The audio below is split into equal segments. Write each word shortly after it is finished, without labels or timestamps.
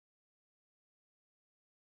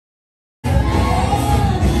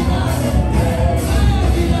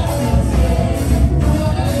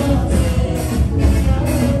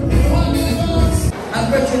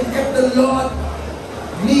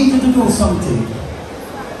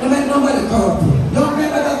Don't make nobody corrupt. Don't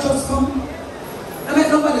remember that just come. Don't make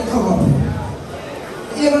nobody corrupt.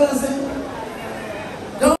 You hear what I'm saying?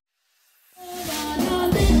 Don't.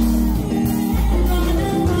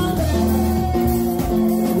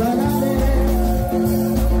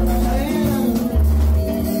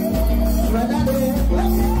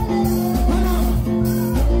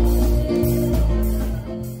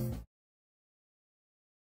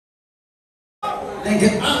 They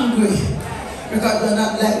get angry because they're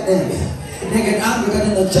not like them. They get angry because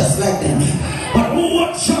they're not just like them. But who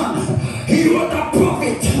was John? He was a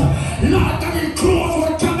prophet. Lord got his clothes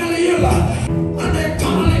with Gamaliel. And they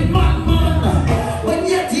call him madman. But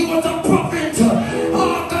yet he was a prophet.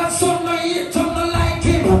 Oh, God's son, no hate him, no like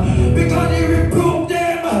him. Because he reproved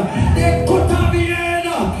them. They cut off the head.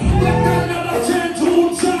 But they never change who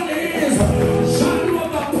John is. John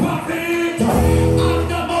was a prophet of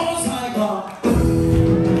the Most High God.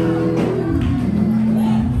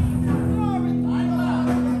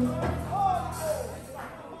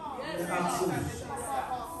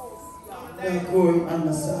 Go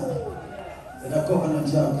understand that a covenant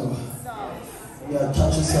job, you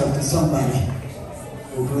attach yourself to somebody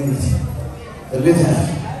who brings the living.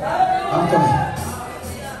 I'm coming.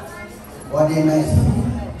 What day night?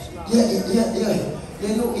 Yeah.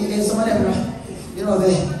 You know, some of them, you know,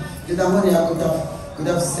 the money I could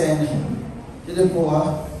have sent to the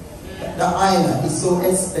poor. The island is so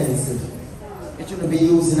expensive. It shouldn't be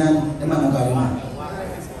used in the man of God.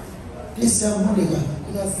 This is money, God.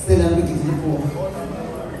 Just sell and give the poor.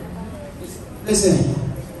 Listen,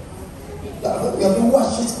 you have to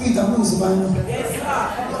watch your spirit and lose it, man.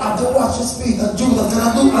 You have to watch your spirit. And Judas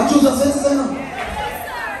said, Judas said, son.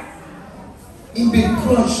 In big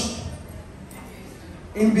grudge.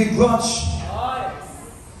 In big grudge.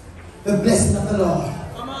 The blessing of the Lord.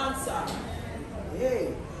 Come on, son.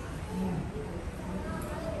 Hey.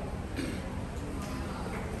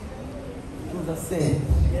 Judas said,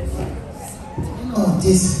 oh,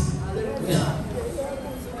 this. Yeah.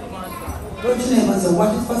 Don't you name and say,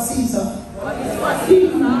 what is for Caesar? What is for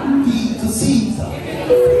Caesar? Be to Caesar.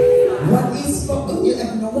 What is for God? You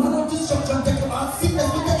have no one of destruction, take about sickness,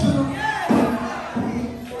 we take you.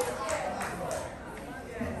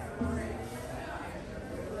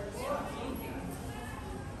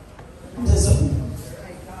 There's something.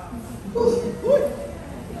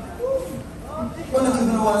 We're not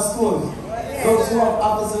giving one story. Those who have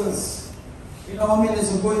opposites. You know what I mean?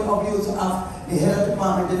 It's going up you to have the head of the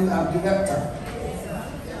department, then you have the director.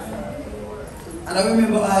 And I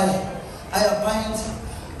remember I appointed,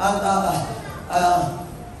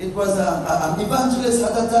 it was an evangelist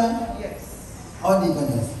at that time. Yes. Or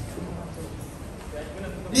deaconess?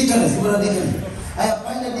 Deaconess, it was a deaconess. I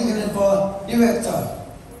appointed deaconess for director.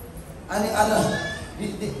 And the other,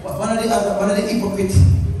 one of the hypocrites,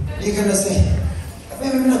 deaconess said,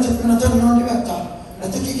 maybe I'm not turning on director. I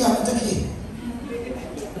take it.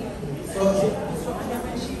 So,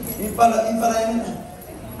 if I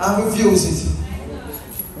refuse it.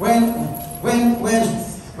 When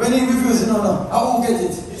he refuses, no, I won't get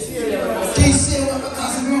it. He say what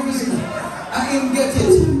because he refuses, I can't get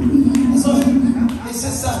it. So his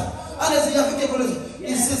sister, and I say, you have to take it.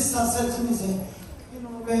 His sister said to me, say, you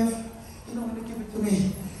know, babe, you know, when you give it to me,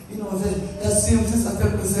 you know, that same sister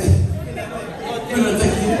felt to say, you know,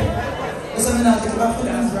 take it. I said, I'm not taking it back for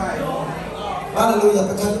them. That's right. Hallelujah,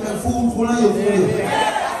 because you're full of your food.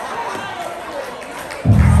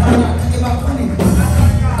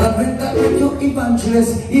 But when that make you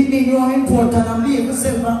evangelist, it means you are important and make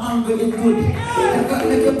yourself an angle in good. You got to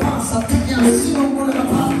make your pastor take you and see on one of the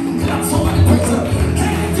path. Clap somebody praise.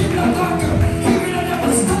 Anything that God can, he will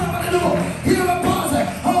never stand up at the door. He never pause it.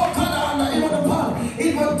 Oh, God, I'm in the path.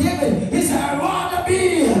 It was David. He said, I'd rather be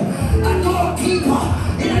a doorkeeper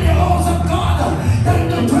in the house of God than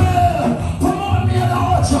the 12. Promote me at the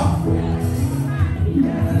altar.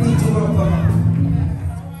 I need to work for him.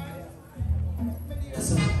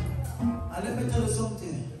 Let me tell you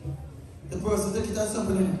something. The person took it as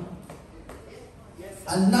something.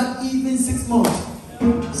 And not even 6 months,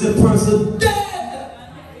 the person dead.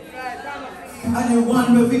 And the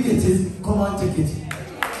one where we get it, come on, take it.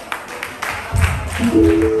 I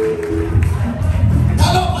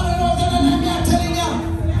don't want to know that I'm telling you.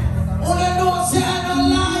 Only know say I don't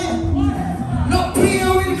lie. No prayer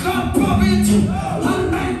will come from it. And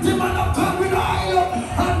 90 man of come with oil.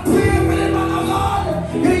 And prayer with the man of God.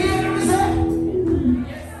 You hear me say?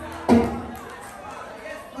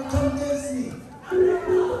 Don't test me. I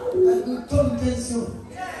will don't test you.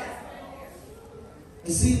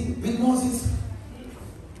 You see, with Moses.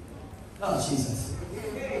 Oh, Jesus.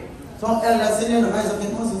 Some elders in the rise of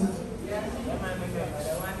Moses.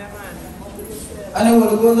 And they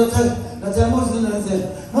will go to tell Moses and say,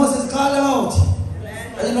 Moses, call them out.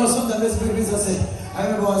 And you know, sometimes this people say, I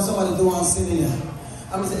remember when somebody do one sin here.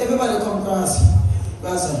 I mean, everybody come across,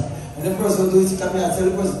 and the person will do it, come here, I tell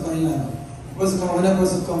the person come in. The person come, when the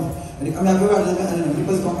person come, and they come here, the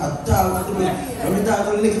person come, attack, when we talk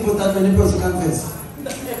to the little put that when the person confess.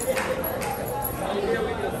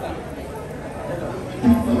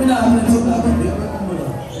 I'm not having to talk about it,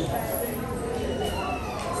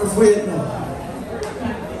 I'm afraid now.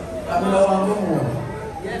 I mean, I want no more.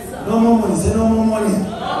 Yes, sir. No more money. Say no more money. No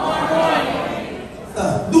more money.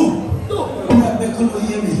 Do. You have to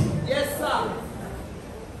hear me. Yes, sir.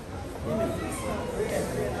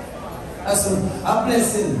 That's a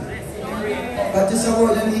blessing. But this is a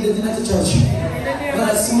word I needed in the church. But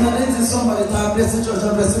as soon as there is somebody to bless the church, I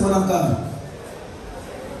bless the man of God.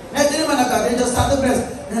 Let the man of God, they just start to bless.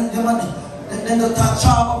 Then they start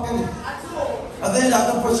sharp up. And then they have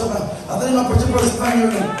to push up. And then they push up.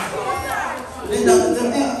 They don't tell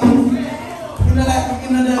me, you know, like, you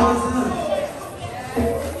know, there was,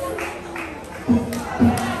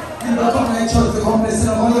 you know, come to church to come bless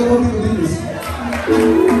them, how you want people to do this?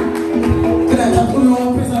 Can I talk to you all,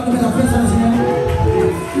 please? I'm going to press on this again.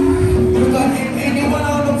 Because anyone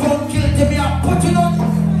on the phone killed to me, I'm putting on.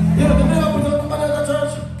 You know, the never put on the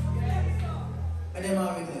church. And they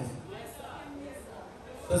married them.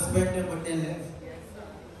 Suspect them, but they left.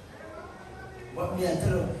 But me, I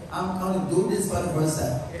tell you, I'm going to do this for the first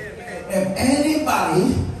time. If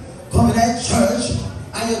anybody come in that church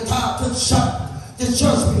and you talk to the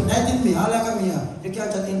church people, that is me, I like me, you can't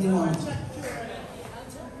just anything on it.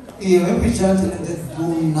 Even preacher tell them, do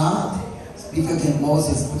not speak against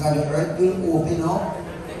Moses because the earth will open up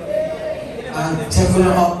and take them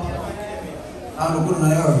up and put them on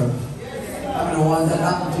the earth. I'm the one that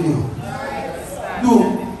happened to you. Do.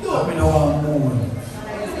 I'm the one more.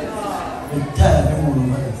 Tell everyone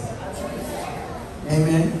about this.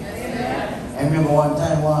 Amen. I remember one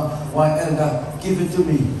time one elder gave it to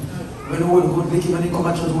me. When the Holy Ghost make him when he come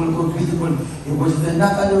at church, the Holy Ghost meet him, he was the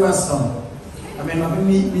knock at the restaurant. I mean, I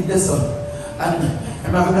meet this son. And I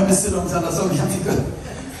remember me sit down and I saw me happy good.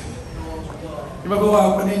 You remember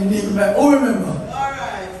walk when he need me back. Oh, remember?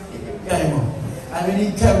 Alright. Yeah, you know. And when he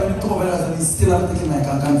came, when he come over and he still have to take him, I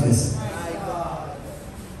can confess.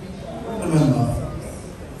 Remember?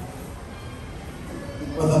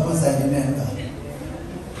 What happens at the end?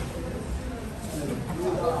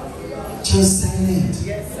 Just saying it.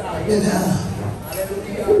 Yes, sir.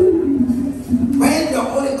 When the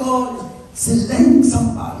Holy Ghost select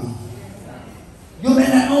somebody, you may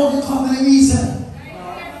not know the common reason.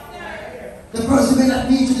 The person may not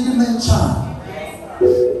need to the dimension.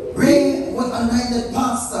 Bring what anointed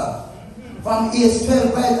pastor from age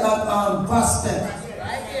 12 right up prospect.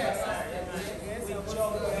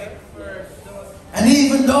 And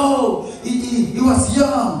even though he was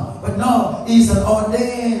young, but now he's an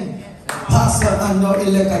ordained pastor and no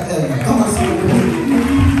elected. Come on, somebody.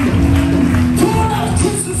 Do not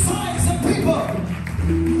criticize the people.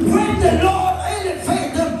 When the Lord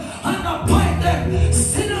elevate them and appoint them,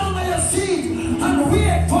 sit down on your seat and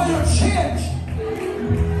wait for your change.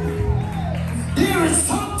 There is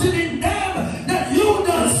something in them that you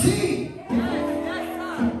don't see.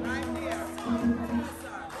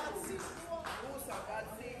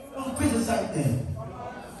 Don't criticize them.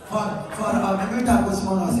 Father, every time was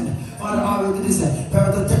one I said, Father, I will do this.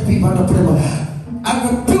 Father, to take people and to put them up. I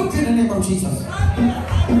rebuke in the name of Jesus.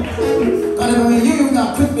 God, when you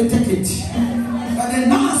got quick me take it. And then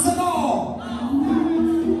not at all.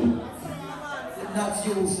 Not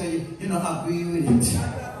you say you don't agree with it.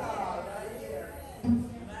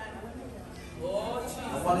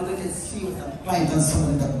 I wanted to get serious and blind and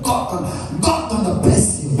someone that God gonna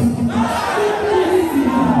bless you.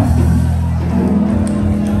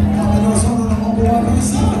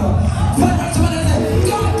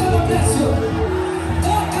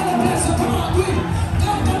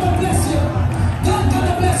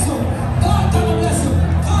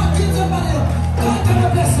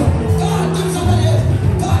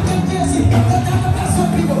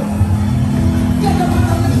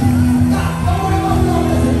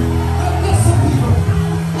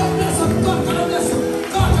 God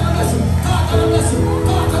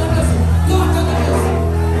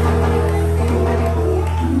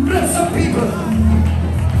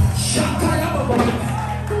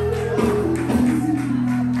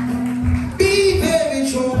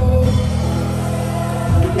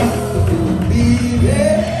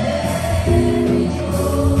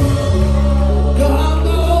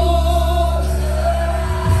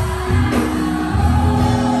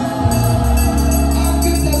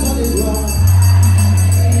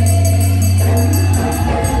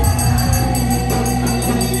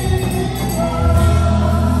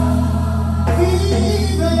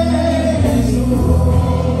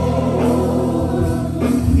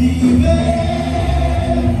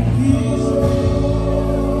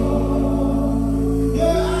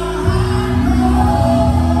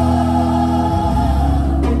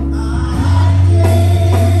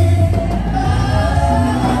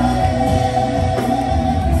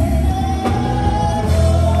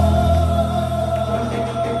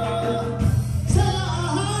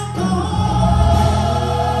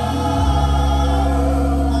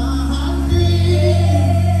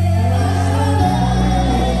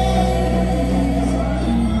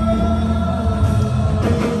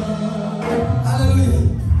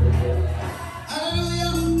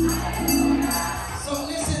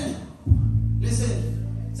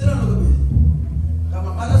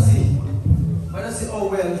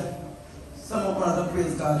Some of us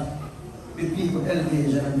praise God with people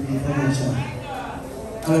elevation and information.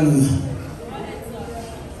 Hallelujah.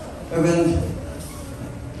 Reverend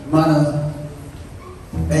Manor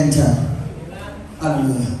enter.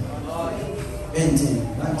 Hallelujah. Enter.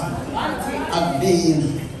 I've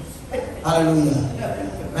been,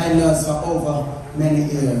 hallelujah, my nurse for over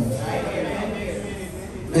many years.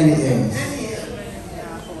 Many years.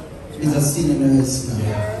 She's a senior nurse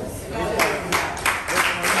now.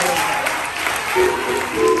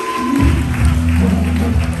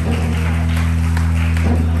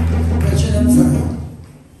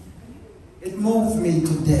 It moved me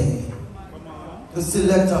today to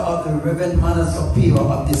select of the Reverend Manor Superior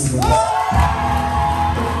of this world.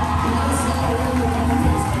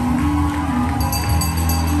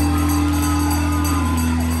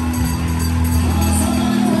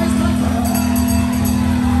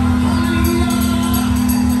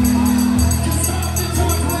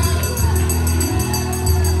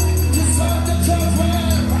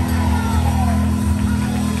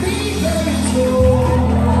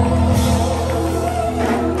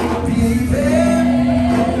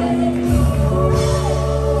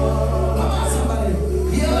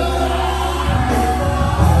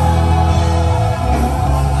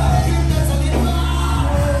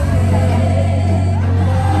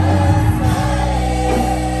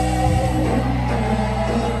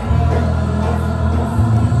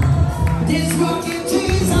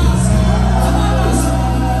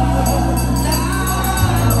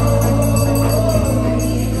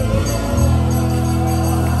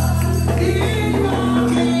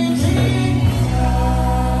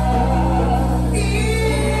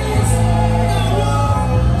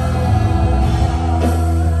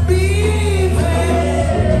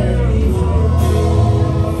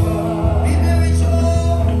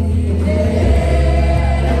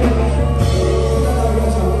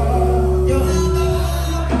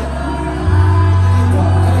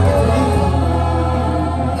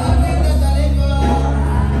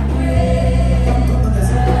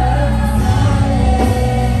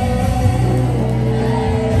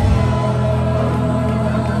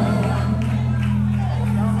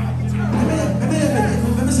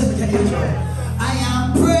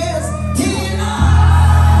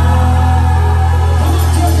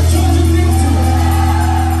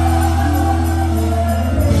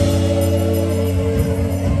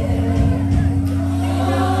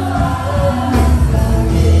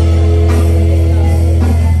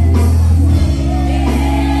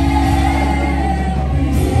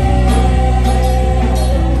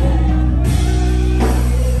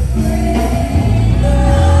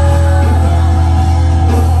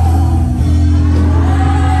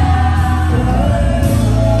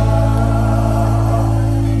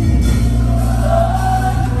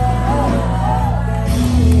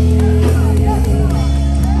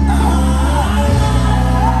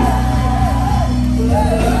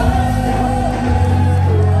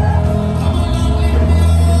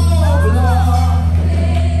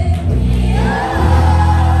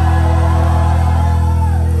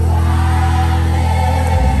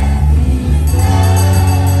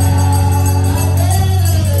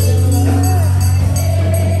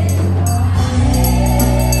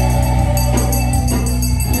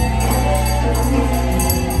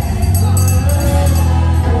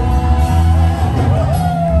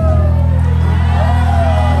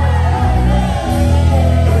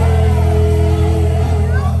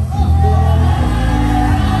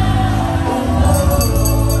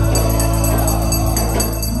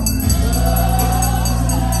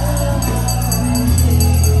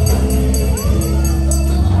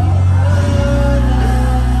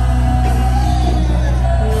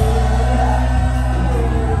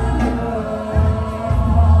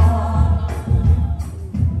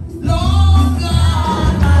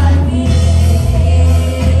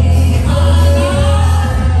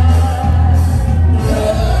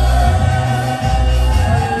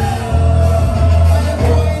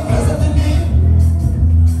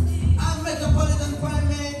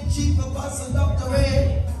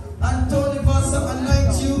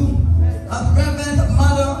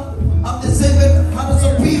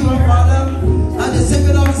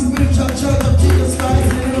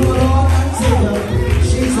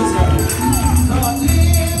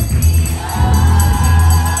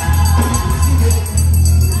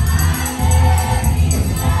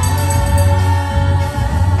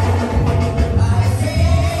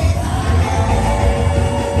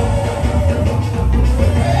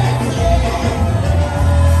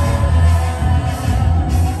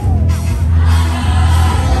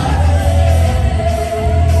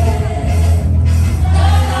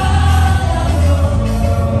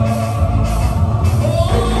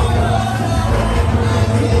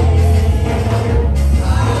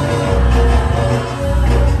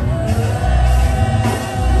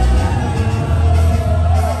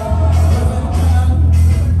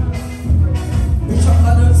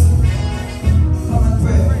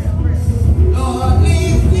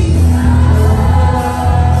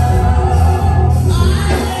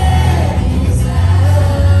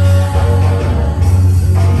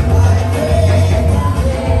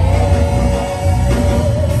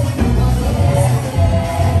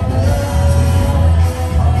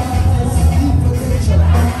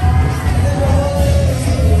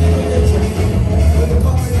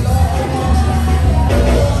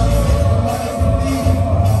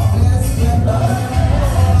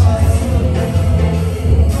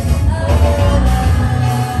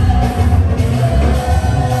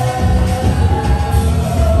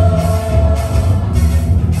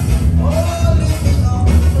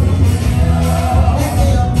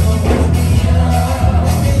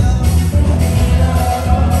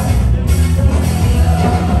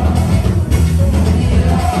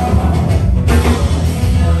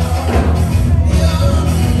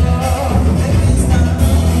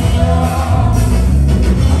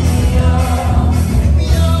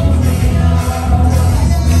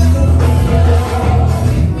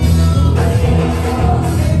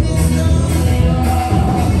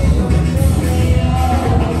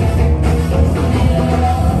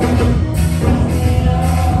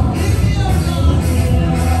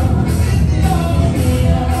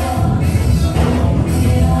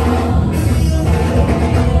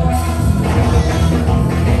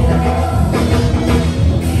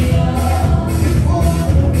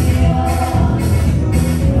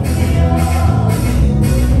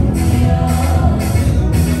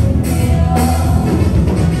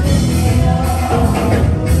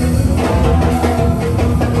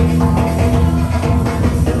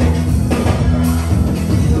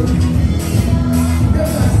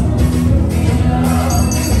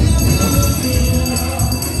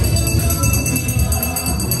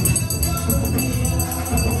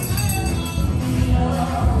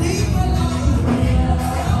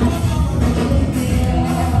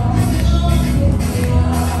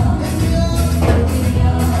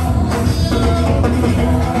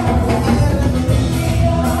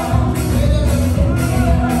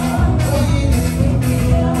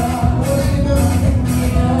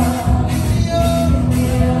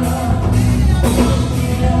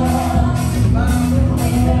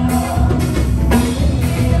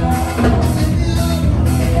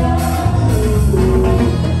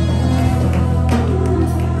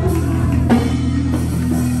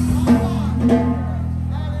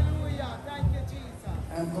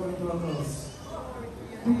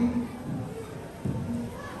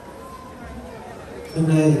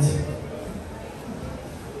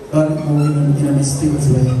 God is moving in a mysterious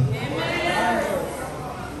way.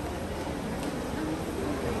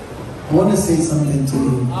 I want to say something to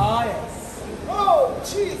you. Oh, yes. Oh,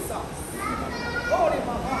 Jesus.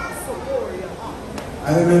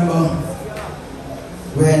 I remember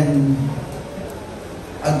when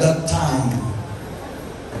at that time,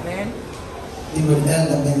 Amen. even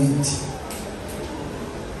Elder Bennett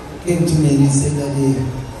came to me and he said that they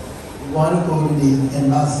want to go to the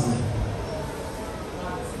embassy.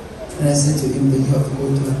 And I said to him that you have to go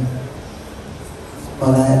to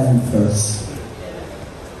an island first,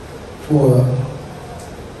 or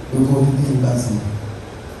you go to the embassy.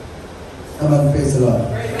 Somebody praise the Lord.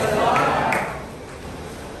 Praise the Lord.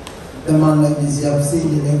 The man like this, you have seen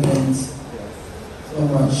the evidence so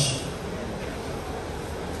much.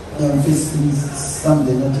 I'm facing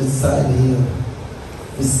something on the side here.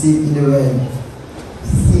 You see it in the red.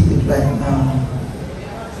 See it right now.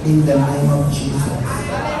 In the name of Jesus.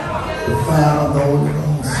 The fire of the Holy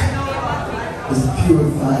Ghost is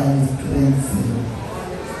purifying, is cleansing.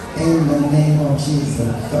 In the name of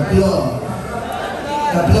Jesus. The blood.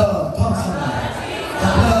 The blood. Come to me. The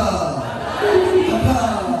blood. The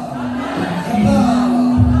blood. The blood.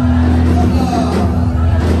 The blood.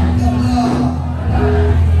 The blood.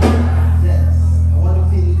 Yes. I want to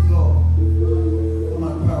feel it go. Come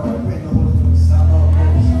on, power. Pray the Holy Ghost.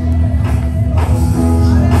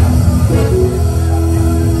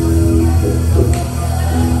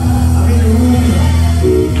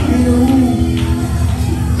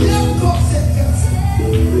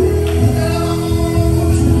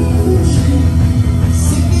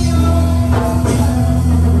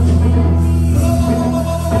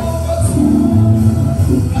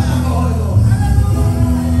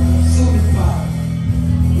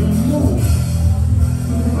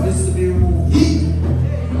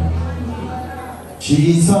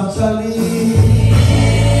 Jesus shall live.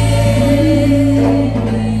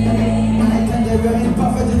 I can get very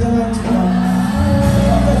perfect in the right time.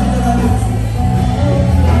 Perfect in the right time.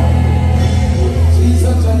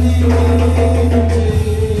 Jesus shall live.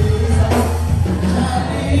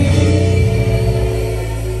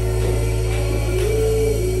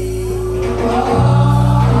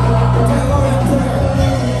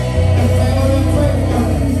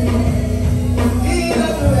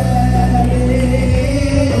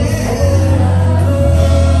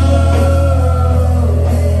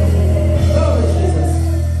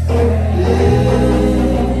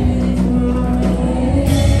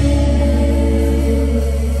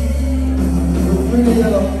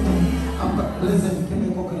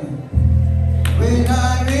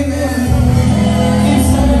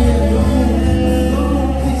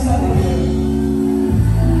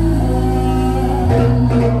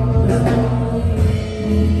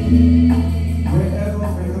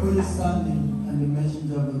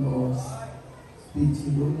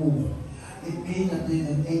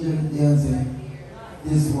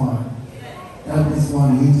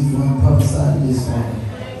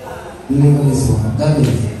 Deliver this one. That is.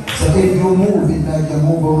 So if you move, it's like you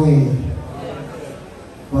move away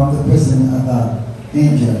from the person of that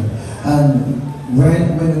angel. And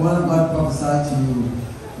when the one of God prophesied to you,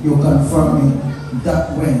 you confirm it that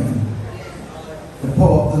when the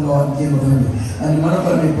power of the Lord came over you. And the man of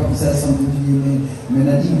God may prophesy something to you, may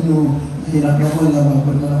not even know you're not going to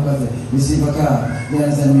put man of God receive a car. You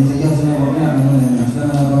understand me? You have to know what I'm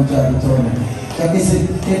going to try to tell me. Like they said,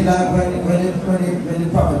 like when the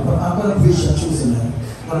prophet, I'm going to preach a truth tonight.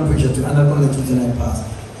 I'm going to preach a truth, and I'm going to let you tonight pass.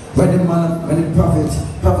 When the prophet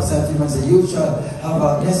prophesied to him and said, you shall have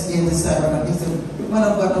a nest in the side, and he said, man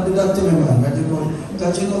of God, don't do that to me, man. But you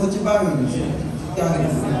know that you're barren. You can't get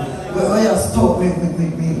it. Well, I have stopped me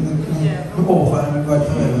over and God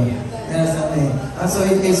forever. You understand me? And so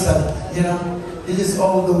it is that, you know, it is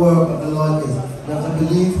all the work of the Lord is. You have to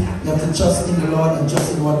believe, you have to trust in the Lord and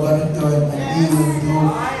trust in what God is doing, and He will do.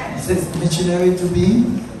 He says missionary to be.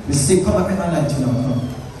 We still come up in anointing, you know. Come.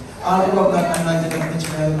 All the work that anointed and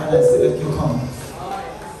missionary, and I say that you come.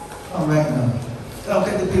 Come right now.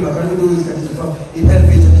 Okay, the people, what we do is that it's from the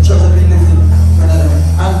elevator, the church has been lifted.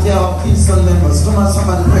 And they are Kingston members. Come on,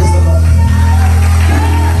 somebody praise the Lord.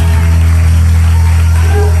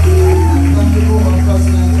 Not to go on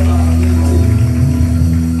personal meeting.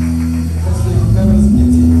 That's the members meeting.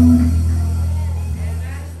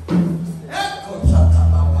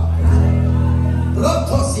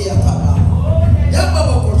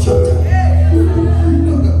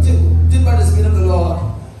 Did by the Spirit of the Lord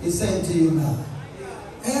is saying to you now,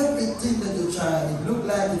 everything that you try, it look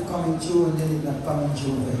like it's coming true and then it's not coming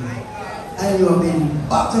true. And you have been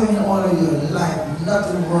battering all of your life,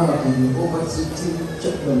 nothing working, you oversee,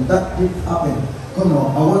 check them, that did happen. Come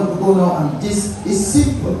on, I want to go now, and this is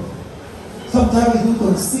simple. Sometimes we look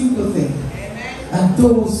on simple things, and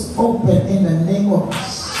doors open in the name of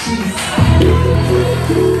Jesus.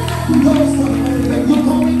 Doors open. You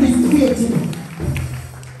come in this creativity.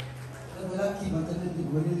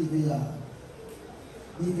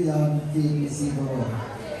 Leave it out and feed me, see the Lord.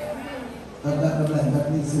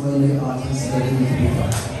 That means you will lay out his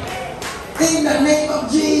in the name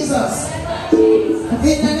of Jesus.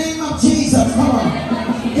 In the name of Jesus. Come on.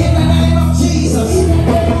 In the name of Jesus. In the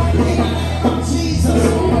name of Jesus.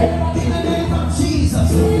 In the name of Jesus.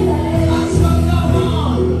 As from now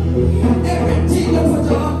on, everything you put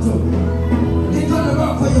your hand to, it's going to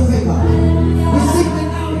work for your favor. Receive it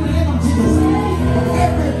now in the name of Jesus.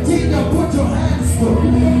 Everything you put your hands to,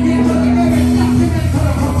 it's going to make it nothing that's going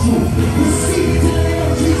to come true. Receive it in the name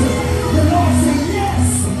of Jesus. The Lord says yes.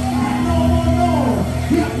 No.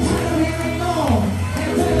 You have to hear it no.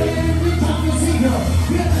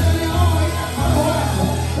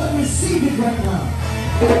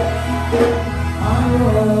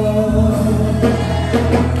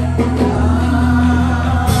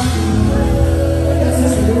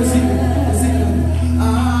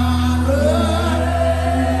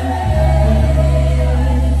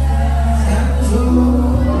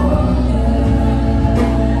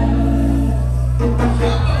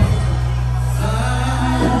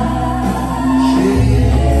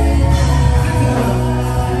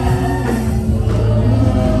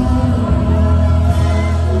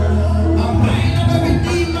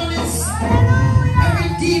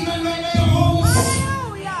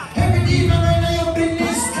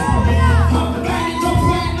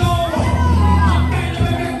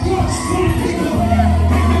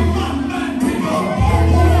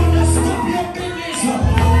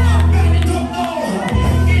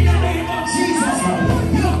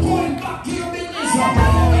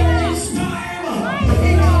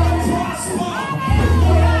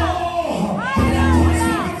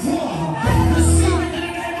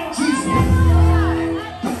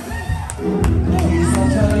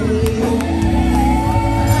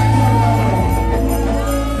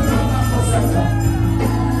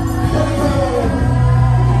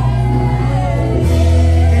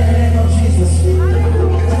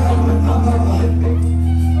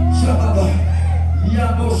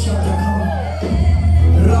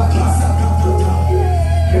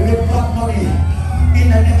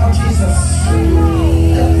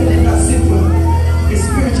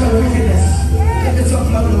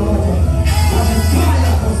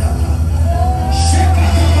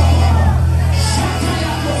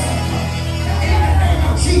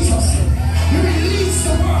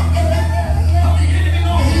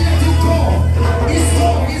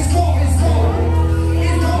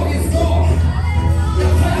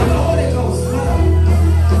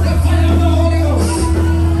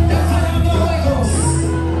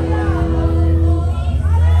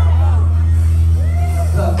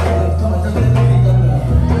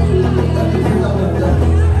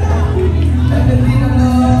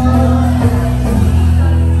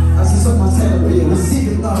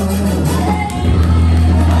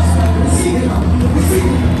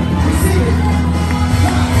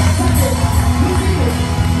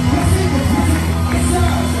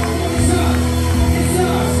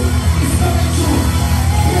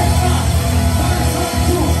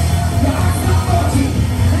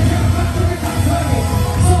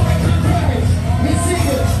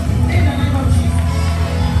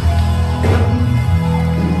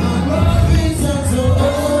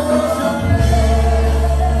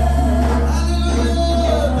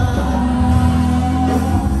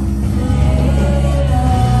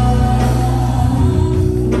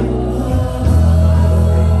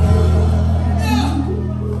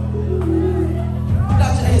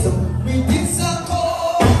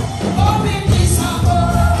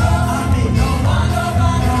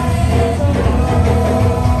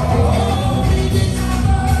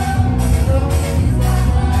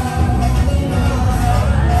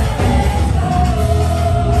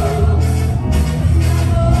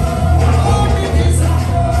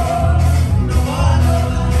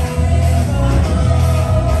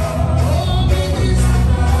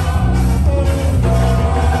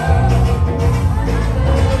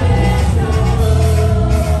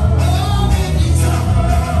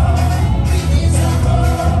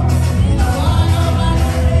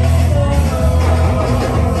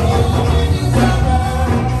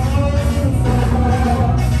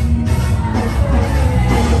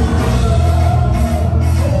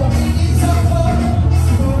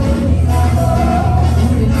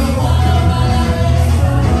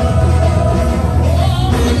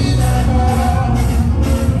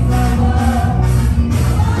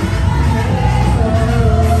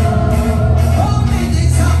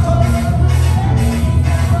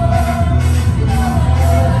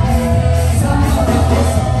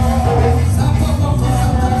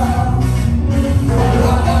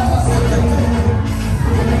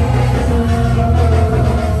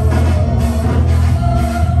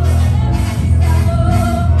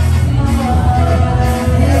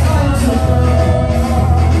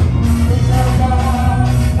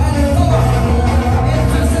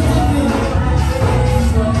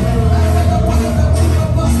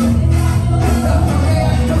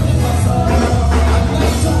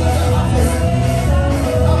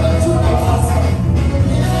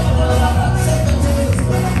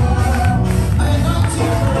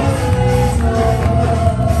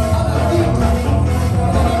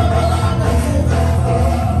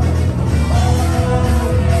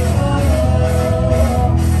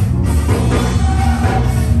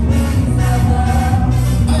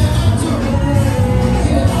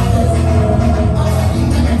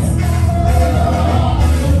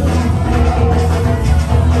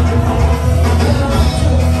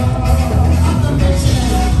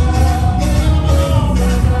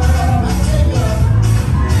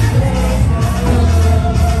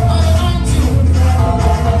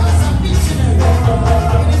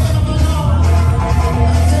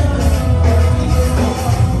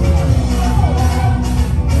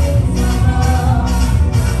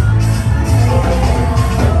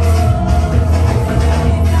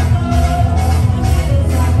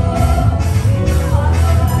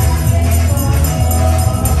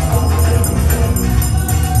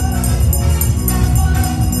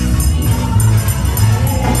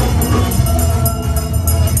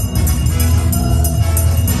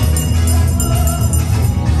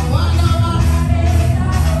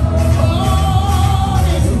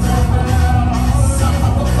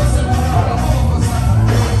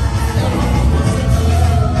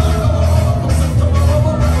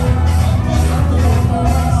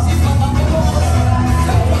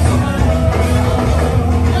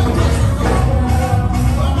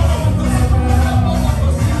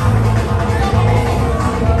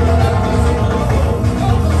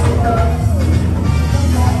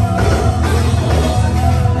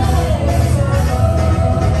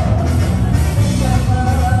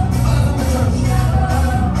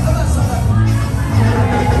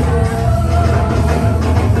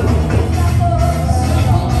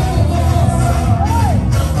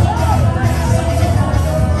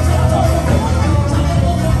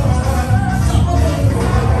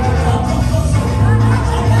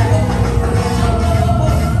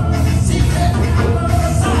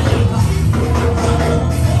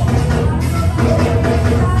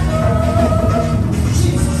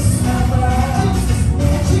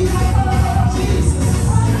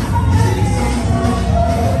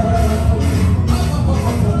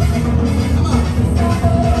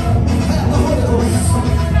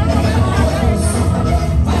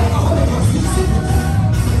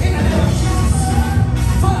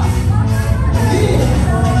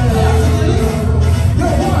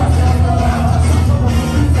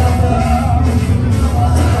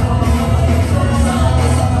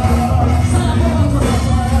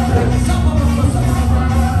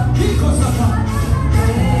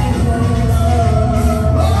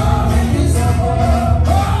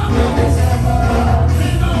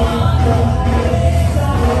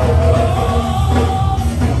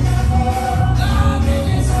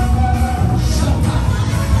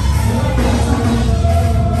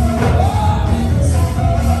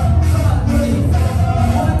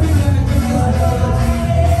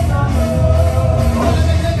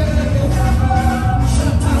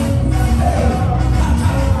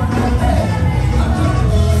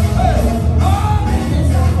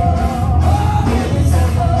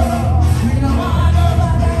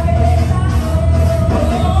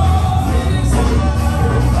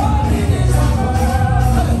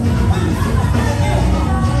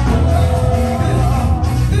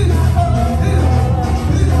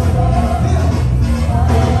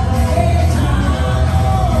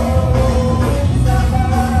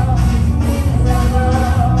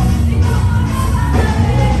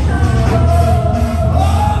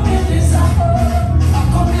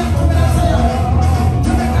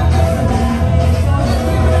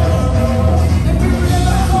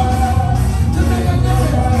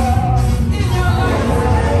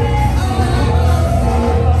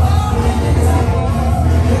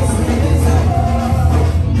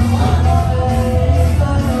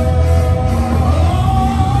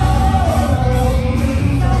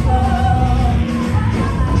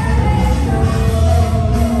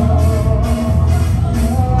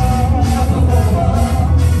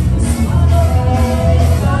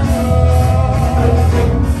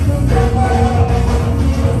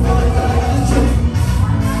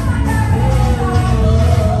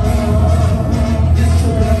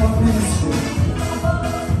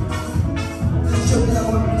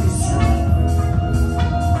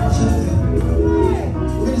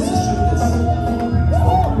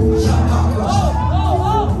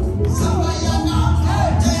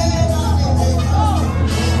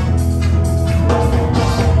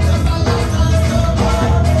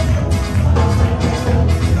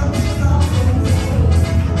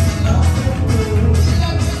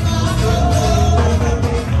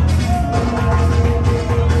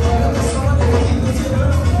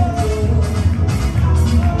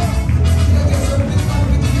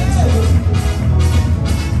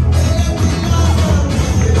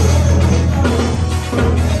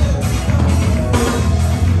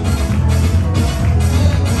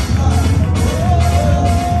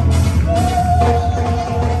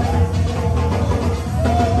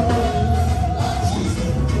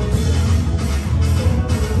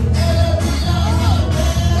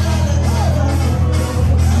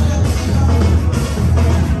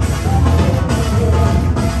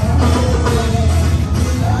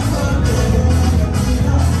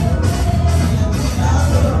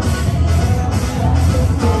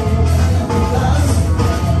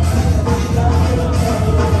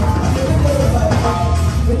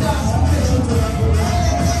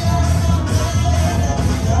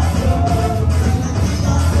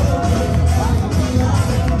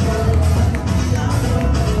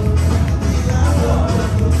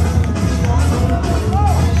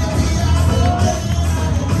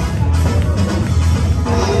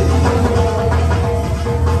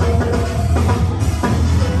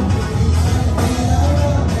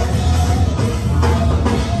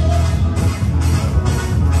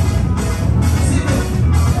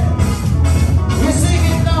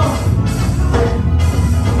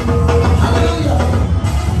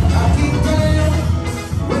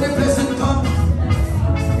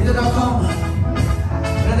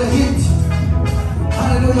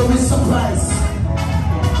 be surprised.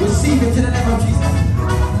 Receive it in the name of Jesus.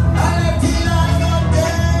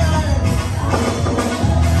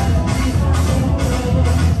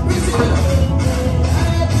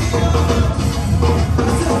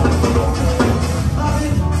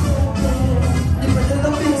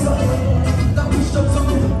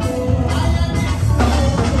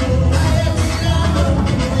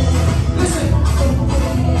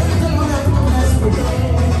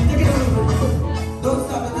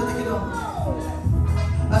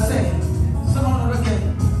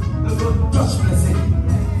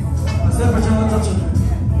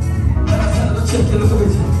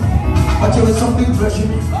 But there is something pressure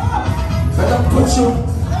me. I don't push you.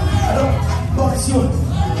 I don't box you.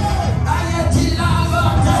 I am the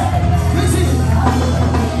alabaster. Listen.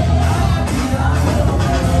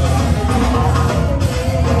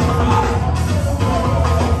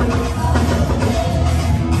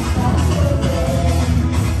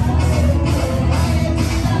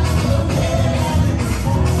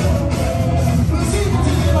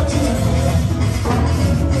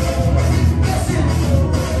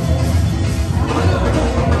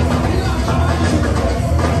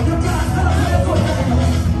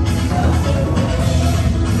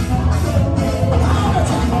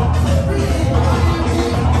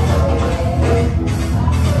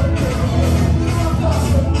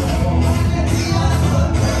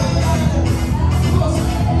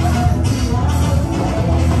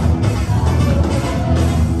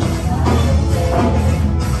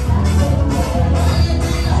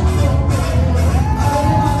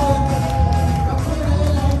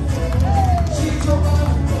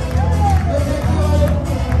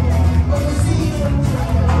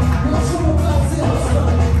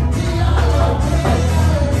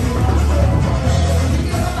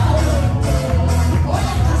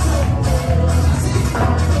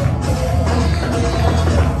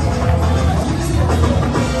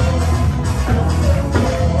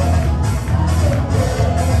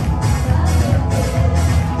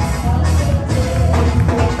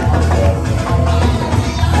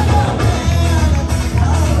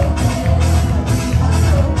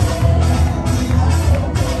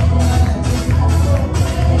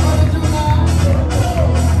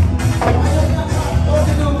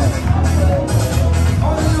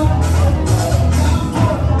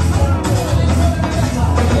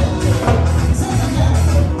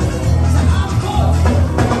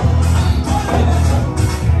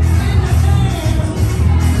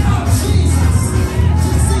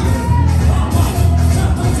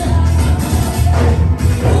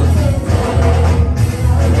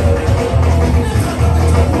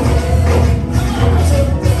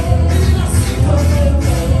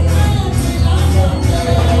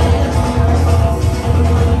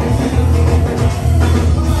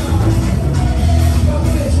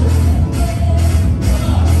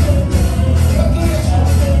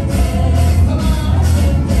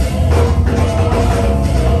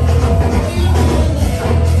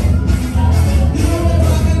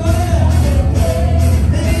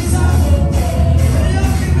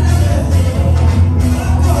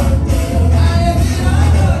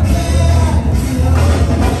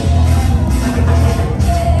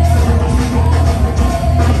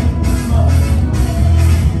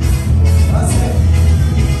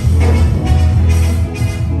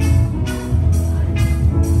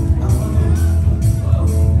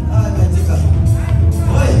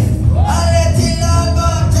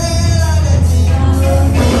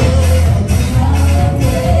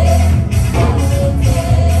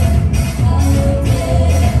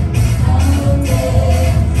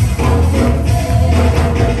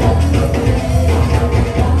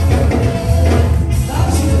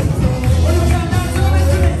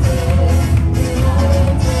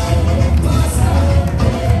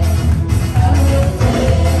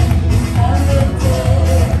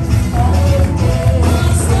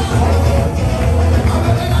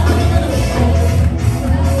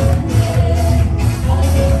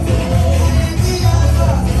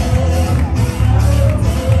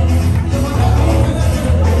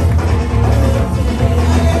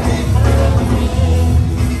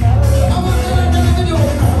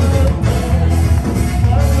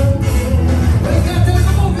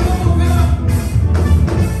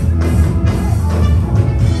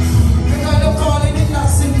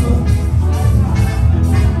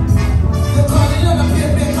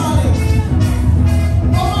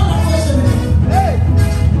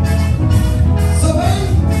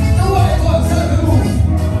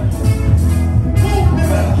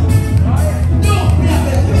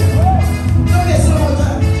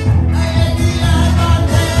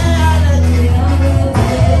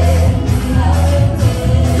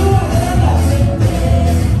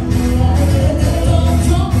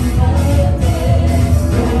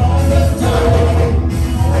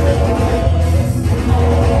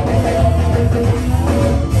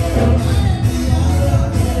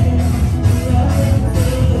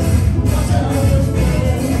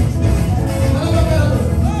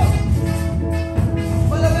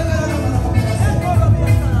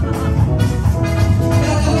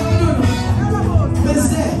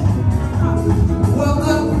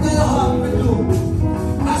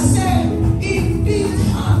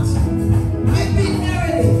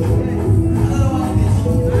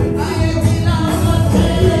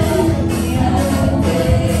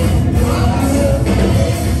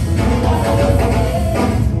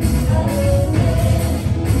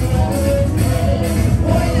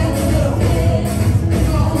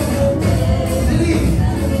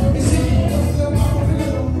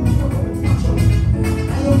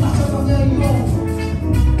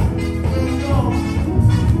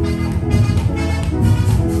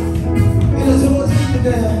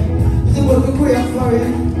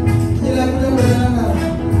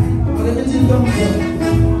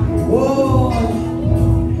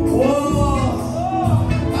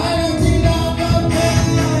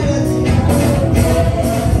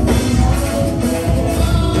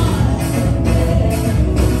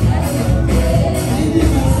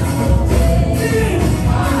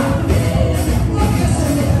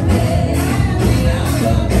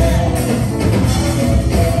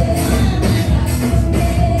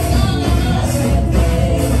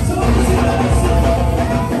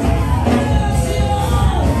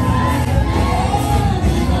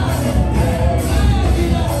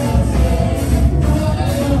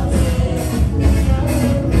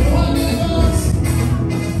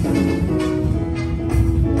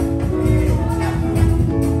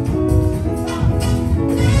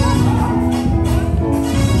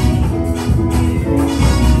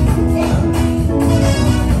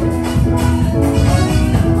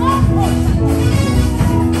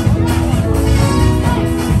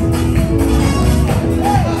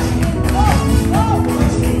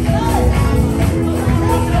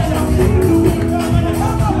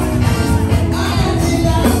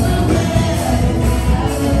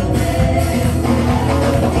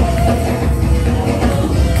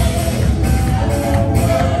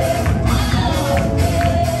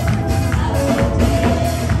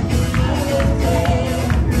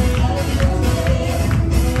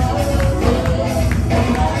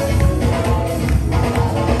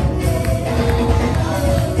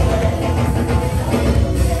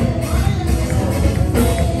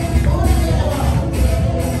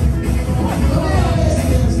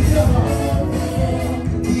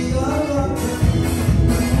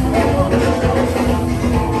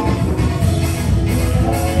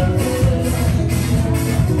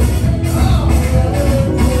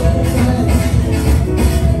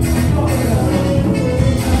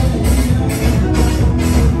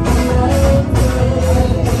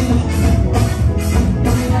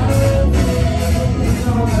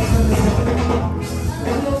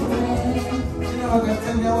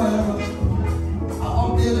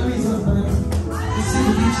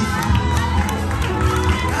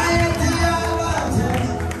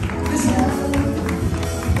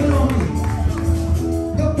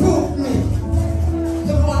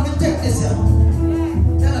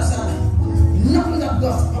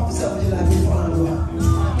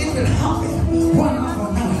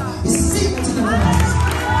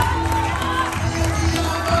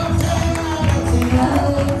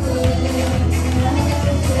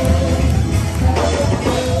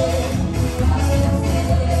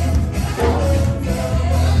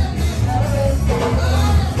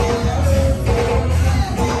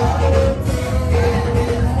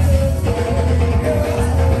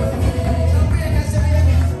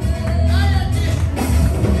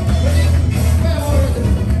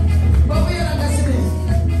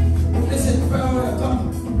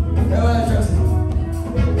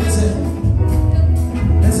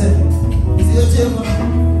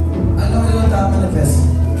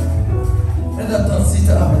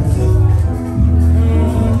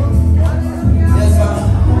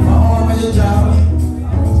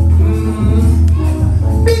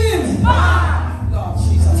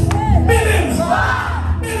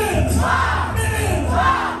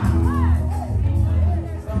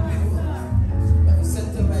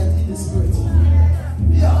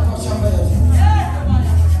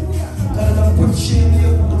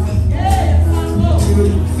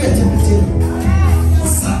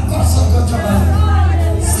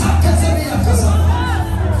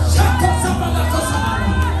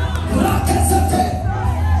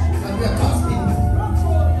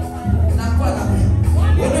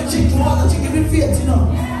 you know.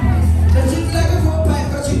 They drink like a full pipe,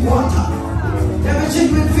 but drink water. They will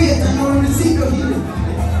drink with faith and you will receive your healing.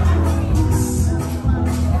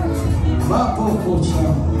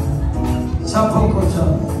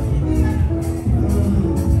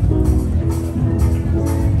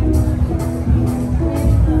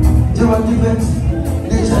 There are different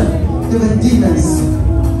nature, different demons.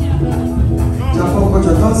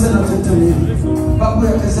 Don't say nothing to me. Babu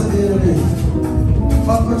ya kasabele.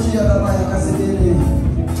 Babu ya lama ya kasabele.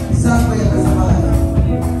 Samba ya kasabaya.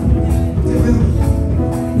 Give him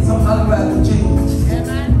some alabaster.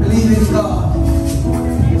 Believe in God.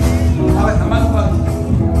 I'm out.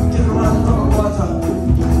 Give him one cup of water.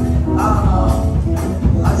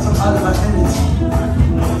 And some alabaster.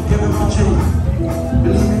 Give him a change.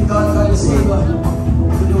 Believe in God, God is able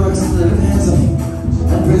to do works in the hands of him.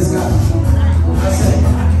 And praise God. That's it.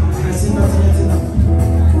 I see nothing yet enough.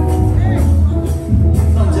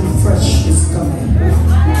 Something fresh is coming.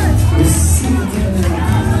 Receive it in the name of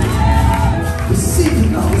Jesus. Receive it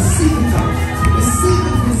now. Receive it now. Receive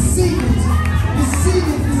it. Receive it. Receive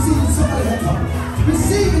it. Receive it. Somebody help her.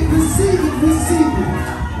 Receive it. Receive it. Receive it.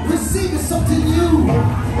 Receive it. Something new.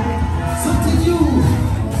 Something new.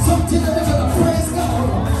 Something that is going to praise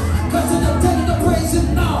God. Because they're telling to praise Him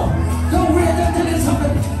now. Don't wait until it's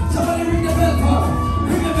happened. Somebody ring the bell, Paul.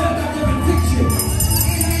 Ring the bell that they're in victory.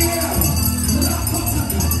 Yeah.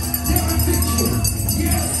 They're in victory.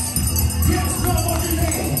 Yes. Yes, no more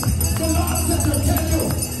delay. The Lord said to tell you,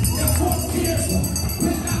 your 4 years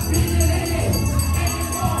will not be delayed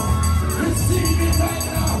anymore. Receive it right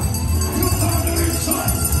now. You come to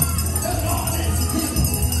rejoice. The Lord is good.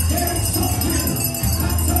 There is something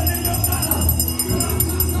concerning your matter.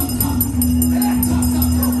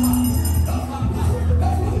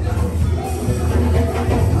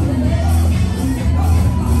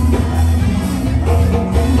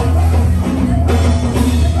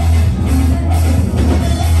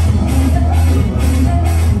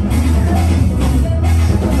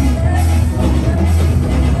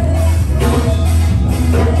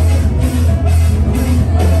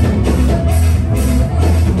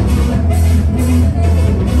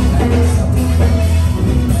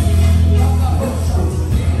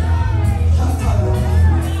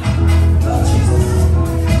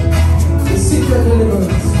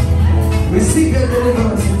 Receive your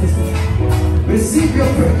deliverance in this place. Receive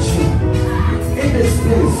your breakthrough in this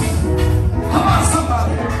place. Come on,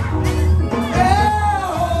 somebody.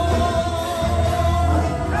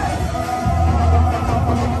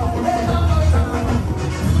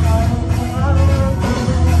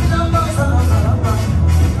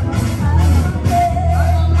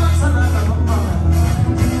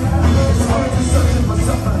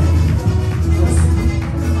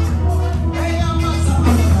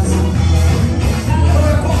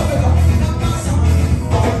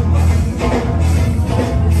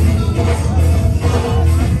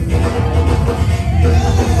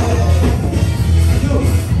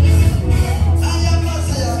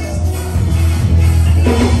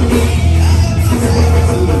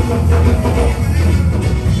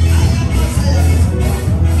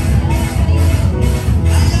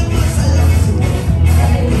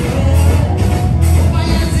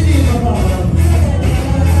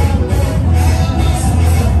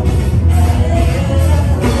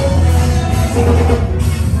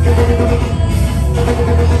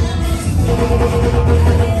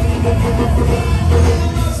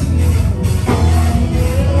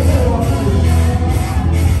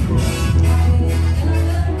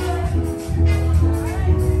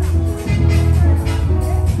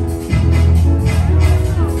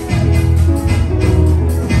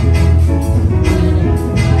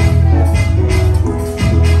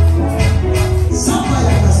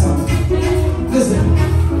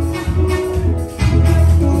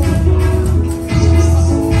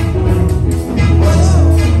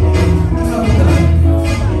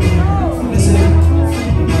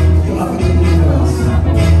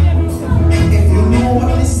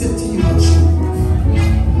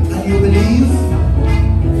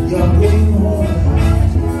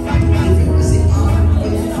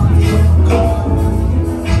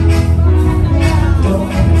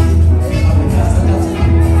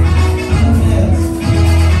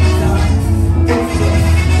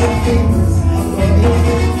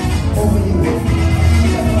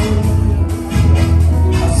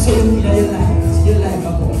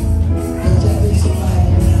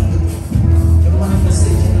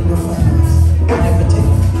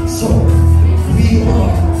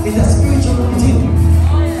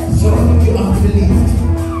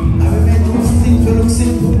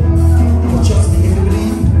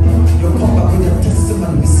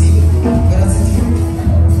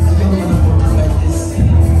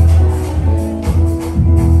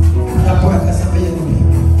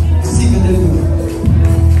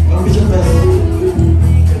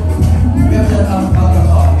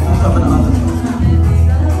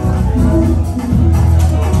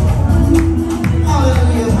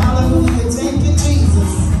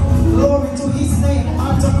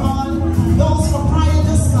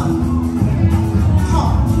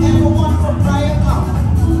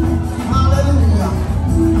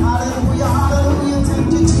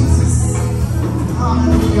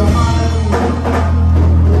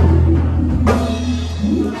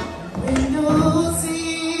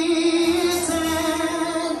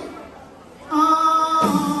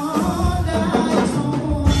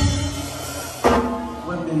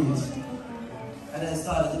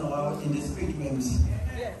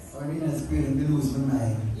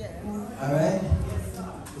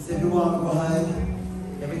 He said, if you want to go high, you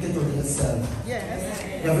have to get out of yourself.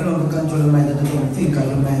 Yes. You have to know to control your mind and don't think of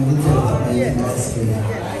your mind. You tell it how you think of the spirit.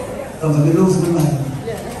 Don't let me lose my mind.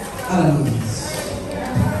 Hallelujah.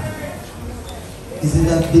 Is it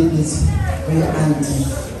that business where your auntie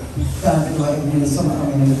can't do it when someone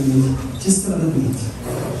coming in the village? Just a little bit.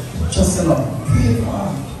 Just a lot. Pray for her.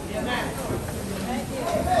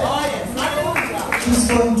 She's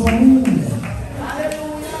going to wound.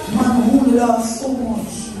 Man wounded her so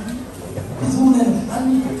much. He's wounded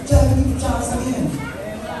and try to give chance again.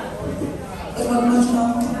 That's what I'm mentioning now.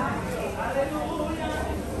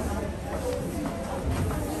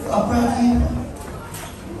 I pray for you.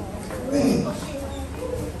 Wait.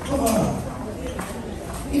 Come on.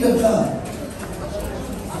 Eat the blood.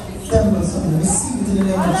 Tell me something. Receive it in the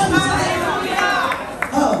name of Jesus.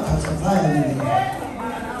 Oh, catch a fire in there.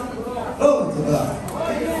 Glory to God.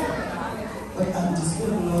 But I'm just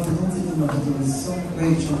going to Lord, don't think about it. I'm so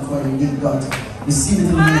grateful for you, big God. Receive it in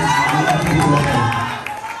the name of Jesus.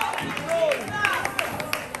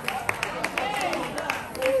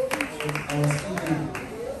 I was thinking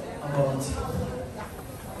about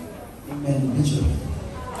Amen, Bishop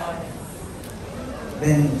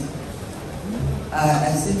Bennett. I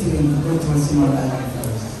said to him, go to a small island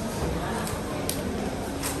first.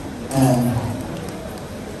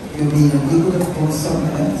 You mean you could have gone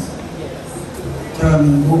somewhere else? Tell me,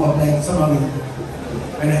 move up like some of it.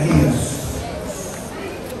 When I hear,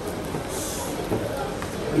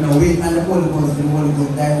 you know, wait, and the Holy Ghost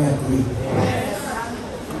directly.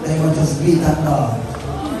 They will just beat that God.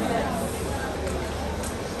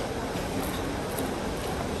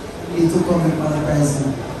 You need to come with Mother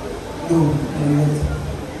Pharisee. You,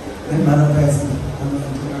 with Mother Pharisee.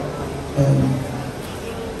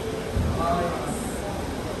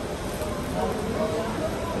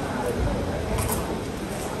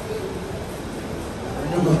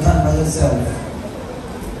 You go stand by yourself.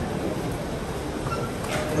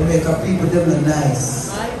 You make up people them look nice.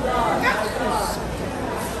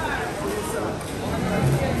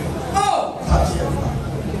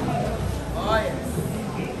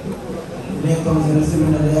 Then comes the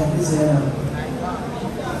receiving of the episode.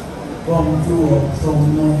 Come through from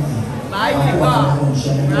the Mighty God.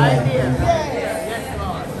 Right here. Yes,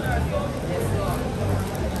 Lord.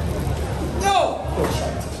 No.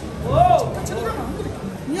 Whoa.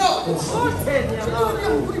 No.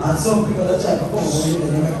 And some people that try to come over you, they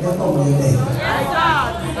make them come over your day. My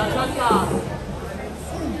God. That's what God.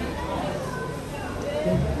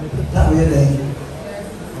 That way day.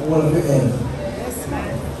 I want to be end.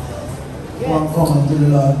 One comment to the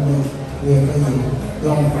Lord, where for you.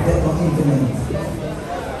 Don't get no intimate.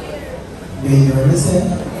 Do you listen?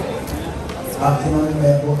 Acting on the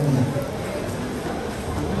bed, walking.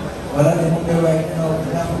 Well, I didn't be right now.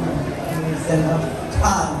 I'm send up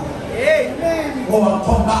time. Amen. Go and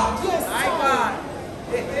come back. Yes, my God.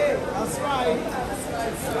 That's right.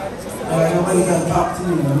 Well, nobody can talk to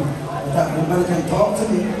me. Nobody can talk to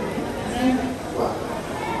me.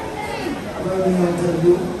 What do you want to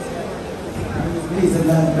do? Please,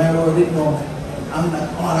 my Lord didn't know I'm not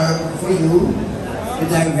honored for you to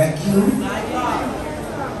direct you.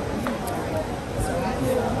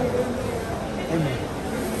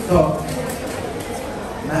 So,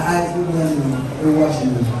 my eyes will be on you, they're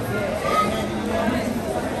watching me.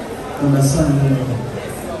 And my son will know.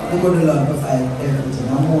 I'm going to Lord provide everything.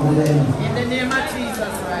 I'm more than them. In the name of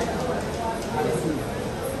Jesus, right?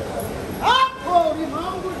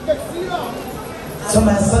 So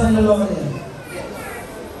my son in the Lord is.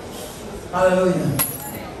 Hallelujah.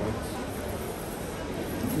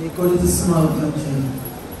 You go to the small country.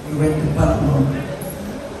 You went to Panama.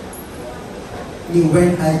 You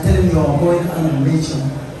went, I tell him you're going on a mission.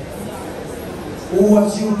 Who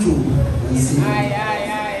watch YouTube? You see.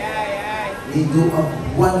 They do a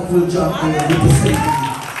wonderful job there with the city.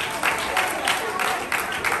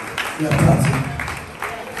 You're passing.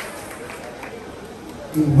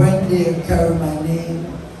 You went there, carry my name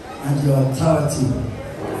and your authority.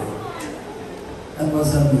 And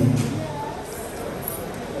was on me.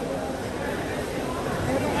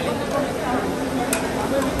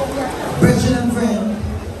 Brethren and friend,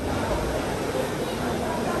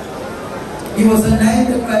 he was a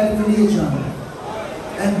knighted by the religion,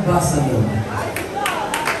 ambassador.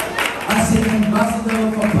 As an ambassador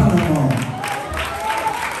for Panama,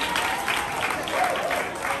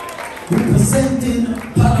 representing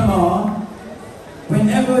Panama.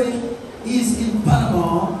 Whenever he is in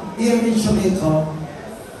Panama, here in Jamaica,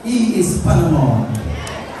 he is Panama.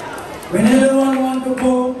 When anyone wants to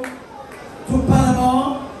go to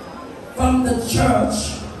Panama from the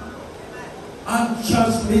church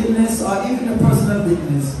unchurched witness or even a personal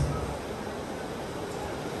witness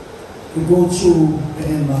to go through the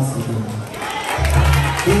ambassador.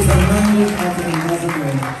 He's a mandate of the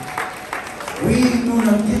ambassador. We do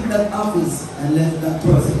not give that office unless that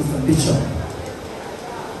person is a bishop.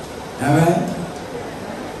 Alright?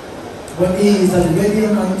 But he is already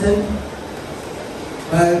anointed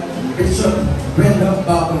by Bishop Brenda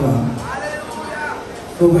Barbara.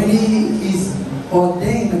 So when he is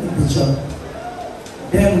ordained as a bishop,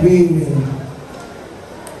 then we will,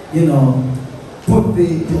 you know, put the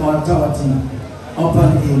authority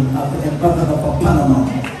upon him as the ambassador for Panama.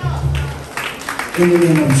 In the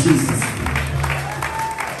name of Jesus.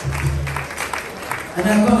 And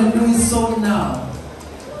I'm going to do it so now.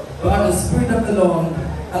 But the Spirit of the Lord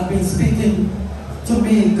has been speaking to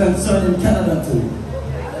me concerning Canada too.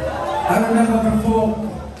 I remember before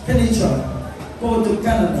Kenisha go to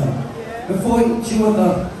Canada, before she was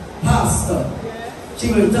a pastor,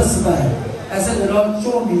 she was just like, I said, the Lord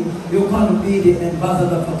showed me you're going to be the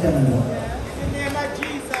ambassador for Canada. In the name of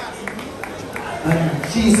Jesus. And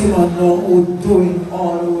she's the one who's doing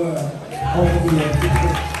all the work over here.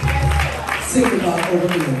 Sing about over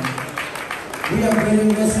here. We are bringing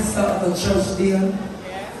messages out of the church there.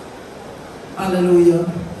 Hallelujah.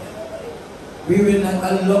 We will not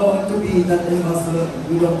allow to be that ambassador.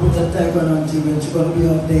 We don't put a tag on you when she's going to be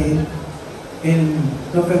ordained in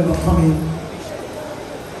November coming.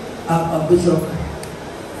 A bishop.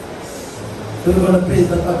 We're going to place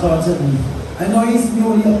that authority. I know he's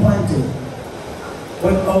newly appointed.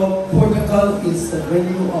 But our protocol is that when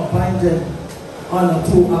you are appointed on a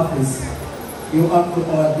two office, you have to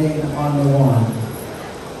ordain on the one.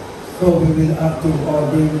 So we will have to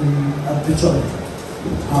ordain at the church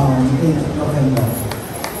in November.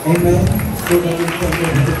 Amen. So that we can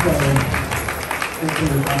get the prayer into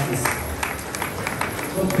the office.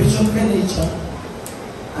 So Bishop Kenisha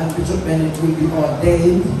and Bishop Bennett will be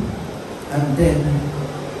ordained and then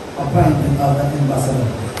appointed as an ambassador.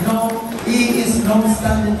 Now, he is now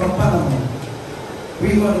standing for Panama.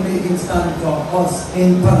 We're going to make him stand for us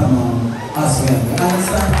in Panama as well. You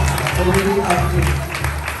understand? So we really have to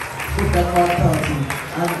put that authority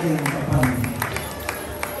and in upon him.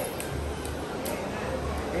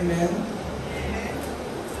 Amen.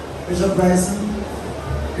 Bishop Bryson.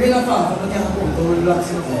 Great affair, but I can't come to relax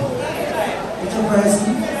with you. Bishop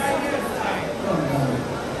Bryson. Come down.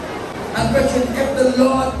 And brethren, if the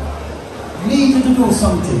Lord needs you to do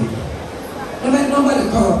something, don't make nobody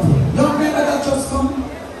corrupt you. Don't remember that just come?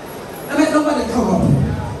 Don't make nobody corrupt you.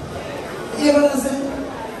 You hear what I'm saying?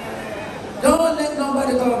 Don't let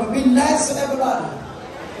nobody corrupt you. Be nice to everybody.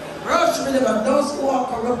 Rush with them. Those who are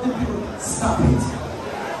corrupting people, stop it.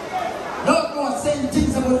 Don't go saying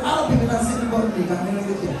things about other people and saying about me.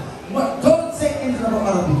 But don't say anything about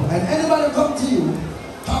other people. And anybody come to you,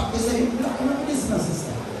 talk, they say, you know, this is my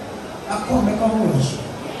sister. I come rush.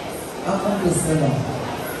 I come bless the Lord.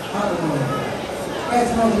 Hallelujah. Right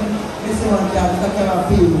now, this one can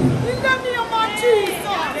feel me. In the name of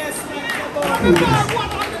Jesus. Because what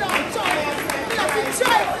I'm going to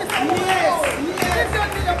try,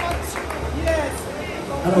 yes.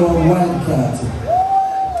 I know a wild card.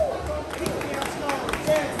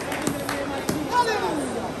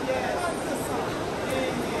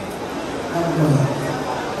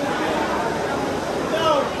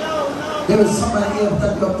 There is somebody here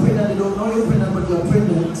that you're pregnant, they don't know you're pregnant, but you're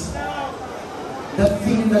pregnant. That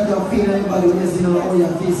feeling that you're feeling, anybody who doesn't know how you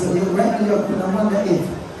feel, so you're right now you're pregnant, wonder if,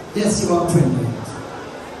 yes, you are pregnant.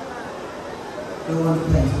 Don't want to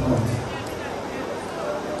thank God.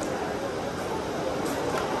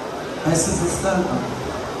 My sister, stand up.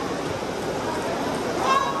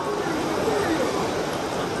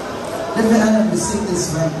 Let me hand up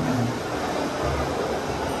this right now.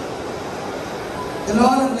 The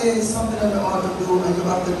Lord lays something that you ought to do and you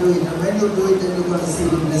have to do it. And when you do it, then you're going to see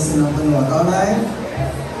the blessing of the Lord. Alright?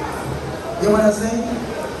 You know what I'm saying?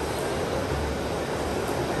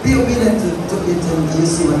 Be obedient to it and you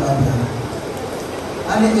see what happens.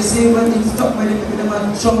 And if you see when it's stuck with the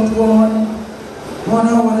man shout one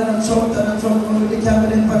hour and a shout and a shout with the camera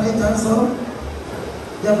in it and so,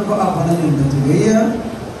 you have to go up and in to you hear?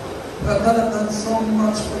 But God has done so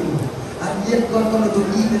much for you. And yet God going to do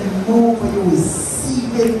even more for you.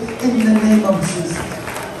 Receive it in the name of Jesus.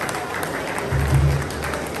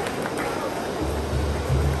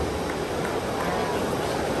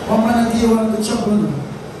 One man you want to trouble.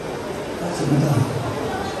 That's a good time.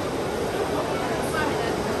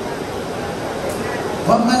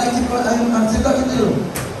 One man I keep I'm still talking to you.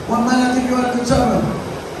 One man I keep you out of trouble.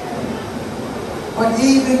 But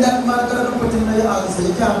even that man going to put in your answer,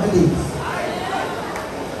 you can't believe.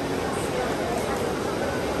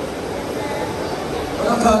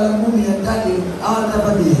 call her mommy and daddy all the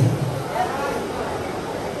day.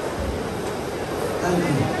 Thank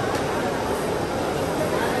you.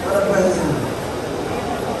 What a person.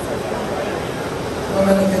 I'm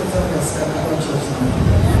going to get some rest. I'm going to church now.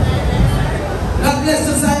 God bless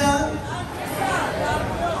you, Zion.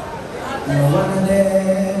 You're one of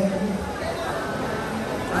them.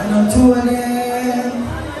 I know two of them.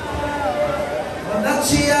 But not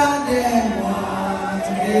three of them. One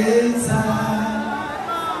inside.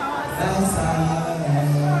 Inside.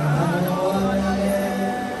 I know one of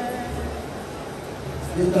them.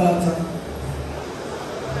 Your daughter.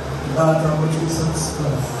 Your daughter of Jesus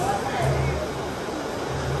Christ.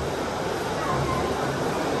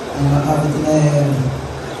 And I have it in my head.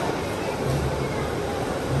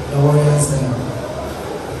 The warriors there.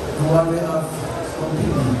 The warrior of some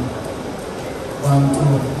people. 1, 2.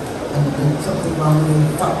 And something wrong with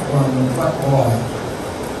the fat one, the fat boy.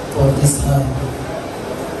 For this time.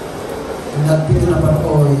 And that picking up an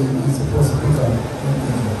oil is supposed to pick up.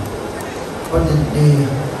 But the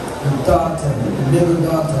daughter, the middle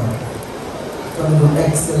daughter, is going to do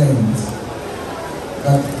excellent.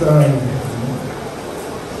 That girl.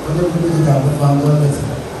 When you do that with one girl,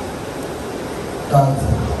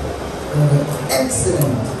 daughter.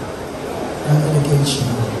 Excellent education.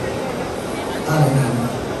 Hallelujah.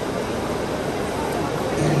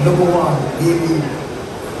 Number one, baby,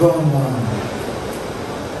 grown one.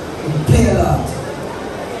 You play a lot,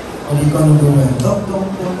 but you're gonna do well.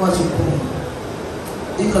 Don't watch it play.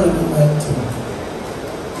 You're gonna do well too.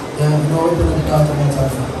 Yeah, you know what the daughter wants to